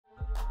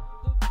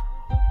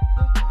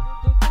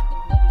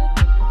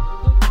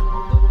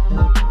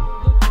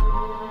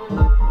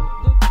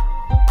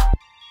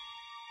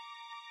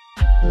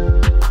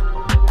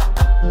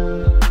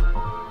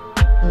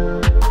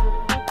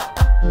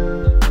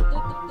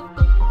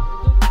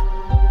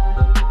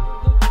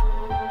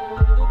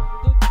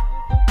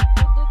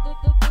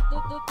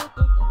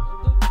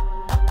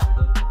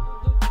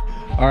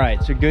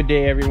right, so good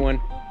day everyone.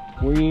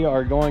 We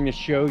are going to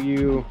show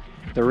you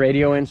the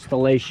radio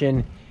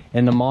installation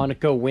in the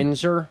Monaco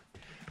Windsor,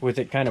 with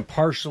it kind of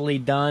partially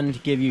done to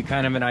give you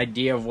kind of an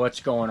idea of what's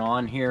going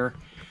on here.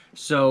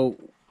 So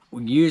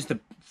we used the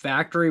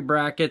factory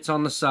brackets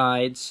on the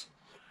sides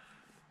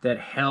that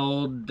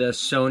held the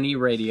Sony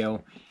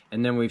radio,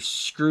 and then we've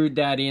screwed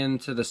that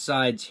into the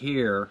sides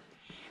here,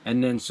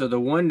 and then so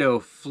the window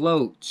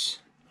floats,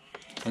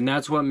 and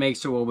that's what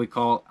makes it what we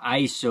call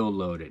ISO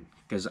loaded,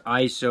 because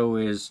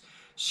ISO is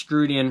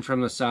screwed in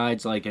from the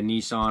sides like a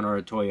Nissan or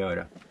a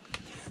Toyota.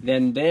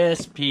 Then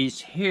this piece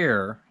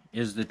here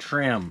is the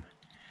trim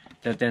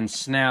that then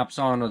snaps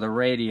onto the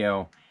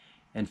radio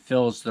and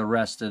fills the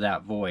rest of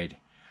that void.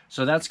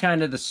 So that's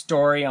kind of the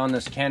story on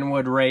this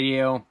Kenwood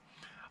radio.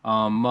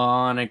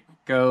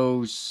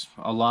 Monaco's,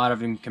 a lot of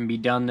them can be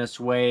done this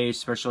way,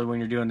 especially when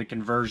you're doing the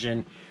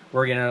conversion.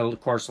 We're going to,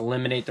 of course,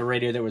 eliminate the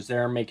radio that was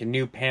there, make a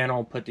new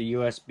panel, put the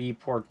USB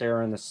port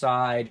there on the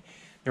side.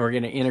 Then we're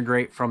going to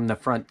integrate from the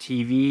front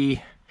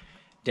TV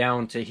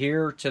down to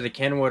here to the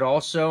Kenwood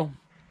also.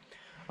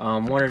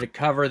 Wanted to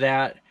cover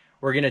that.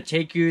 We're going to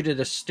take you to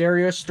the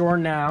stereo store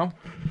now,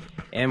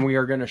 and we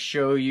are going to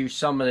show you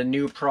some of the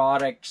new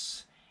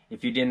products.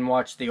 If you didn't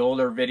watch the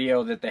older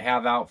video that they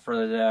have out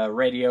for the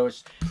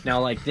radios. Now,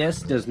 like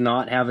this does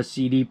not have a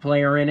CD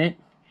player in it.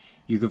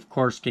 You, of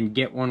course, can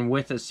get one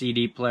with a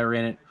CD player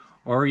in it,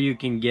 or you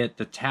can get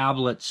the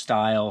tablet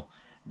style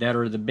that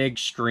are the big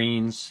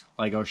screens.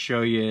 Like I'll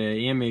show you an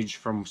image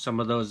from some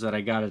of those that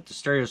I got at the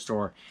stereo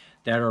store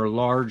that are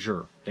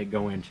larger that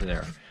go into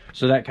there.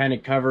 So that kind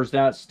of covers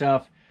that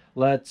stuff.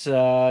 Let's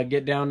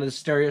get down to the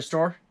stereo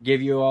store,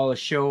 give you all a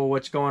show of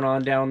what's going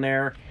on down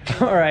there.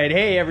 All right,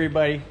 hey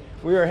everybody.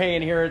 We are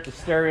hanging here at the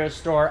stereo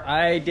store.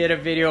 I did a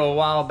video a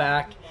while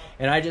back,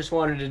 and I just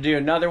wanted to do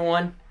another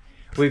one.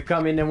 We've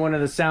come into one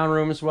of the sound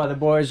rooms while the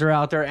boys are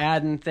out there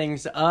adding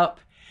things up,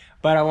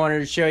 but I wanted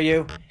to show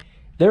you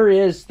there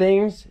is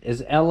things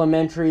as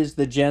elementary as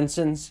the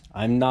Jensens.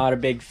 I'm not a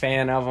big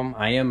fan of them.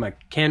 I am a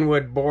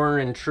Kenwood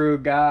born and true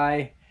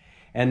guy.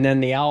 And then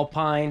the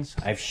Alpines,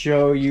 I've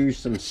shown you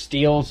some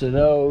steals of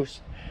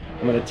those.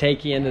 I'm going to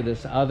take you into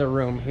this other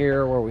room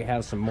here where we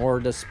have some more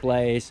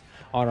displays.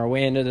 On our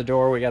way into the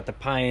door, we got the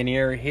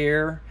Pioneer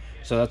here.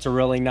 So that's a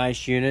really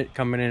nice unit,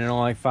 coming in at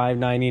only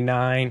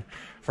 $599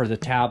 for the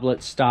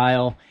tablet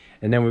style.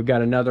 And then we've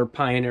got another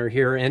Pioneer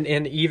here,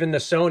 and even the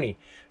Sony.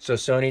 So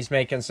Sony's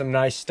making some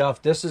nice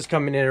stuff. This is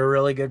coming in at a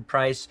really good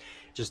price.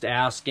 Just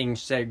asking,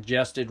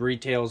 suggested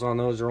retails on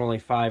those are only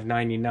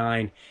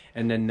 $599.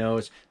 And then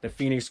the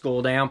Phoenix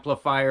Gold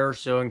amplifier.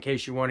 So in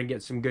case you want to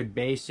get some good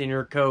bass in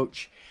your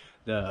coach,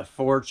 the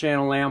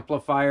 4-channel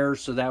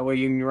amplifiers, so that way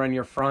you can run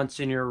your fronts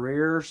and your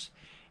rears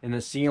and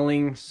the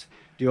ceilings,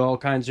 do all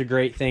kinds of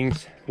great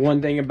things.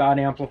 One thing about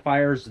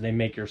amplifiers, they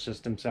make your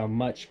system sound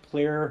much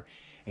clearer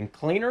and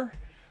cleaner.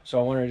 So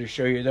I wanted to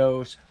show you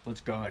those. Let's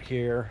go out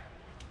here.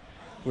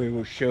 We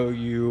will show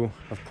you,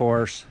 of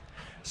course,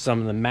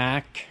 some of the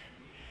Mac.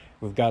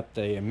 We've got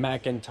the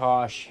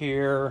Macintosh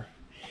here,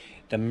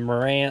 the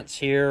Marantz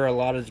here. A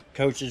lot of the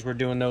coaches were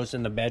doing those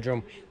in the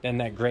bedroom. Then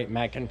that great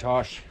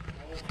Macintosh.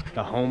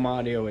 The home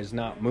audio is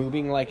not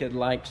moving like it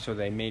likes, so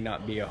they may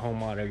not be a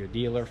home audio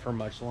dealer for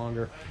much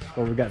longer.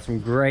 But we've got some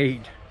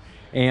great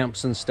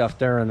amps and stuff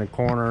there in the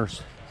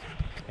corners.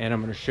 And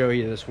I'm going to show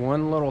you this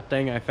one little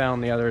thing I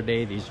found the other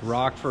day, these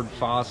Rockford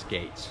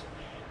Fosgates.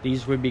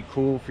 These would be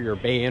cool for your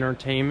Bay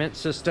entertainment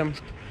system,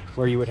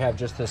 where you would have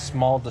just a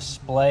small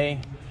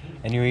display,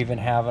 and you even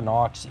have an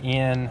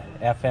aux-in,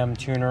 FM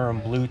tuner,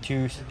 and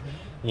Bluetooth.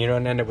 You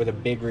don't end up with a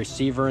big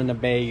receiver in the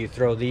bay. You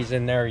throw these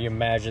in there, you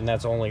imagine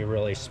that's only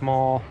really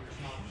small.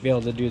 Be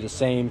able to do the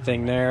same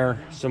thing there.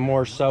 Some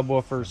more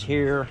subwoofers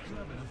here.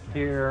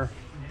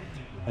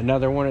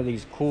 Another one of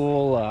these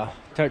cool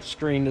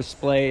touchscreen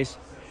displays.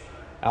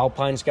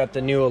 Alpine's got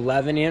the new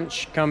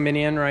 11-inch coming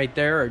in right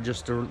there, or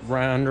just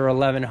around under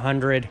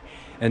 1100.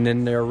 And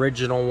then the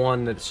original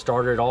one that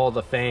started all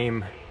the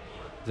fame,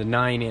 the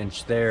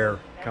 9-inch there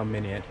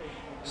coming in.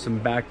 Some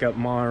backup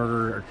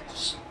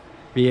monitors,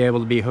 be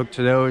able to be hooked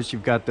to those.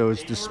 You've got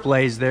those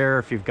displays there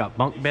if you've got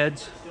bunk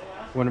beds.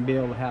 You want to be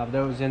able to have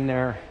those in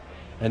there.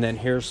 And then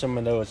here's some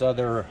of those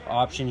other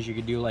options you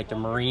could do, like the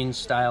Marine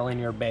style in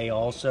your bay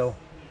also.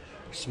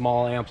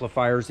 Small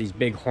amplifiers, these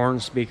big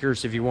horn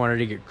speakers if you wanted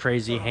to get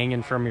crazy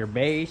hanging from your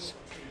bass.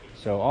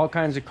 So all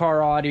kinds of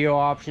car audio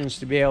options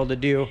to be able to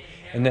do.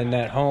 And then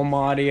that home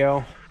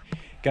audio,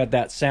 got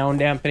that sound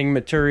dampening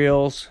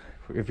materials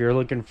if you're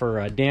looking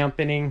for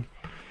dampening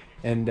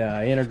and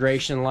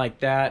integration like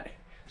that.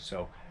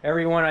 So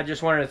everyone, I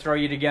just wanted to throw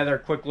you together a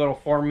quick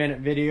little 4-minute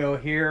video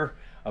here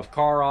of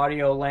car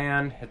audio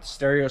land at the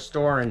stereo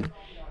store, and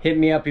hit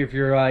me up if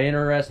you're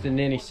interested in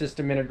any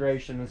system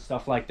integration and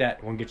stuff like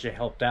that. We'll get you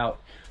helped out.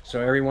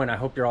 So everyone, I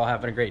hope you're all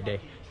having a great day.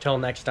 Till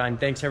next time,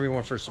 thanks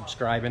everyone for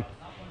subscribing,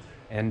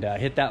 and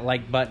hit that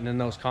like button in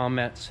those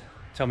comments.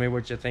 Tell me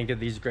what you think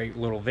of these great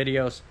little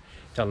videos.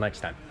 Till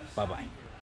next time, bye-bye.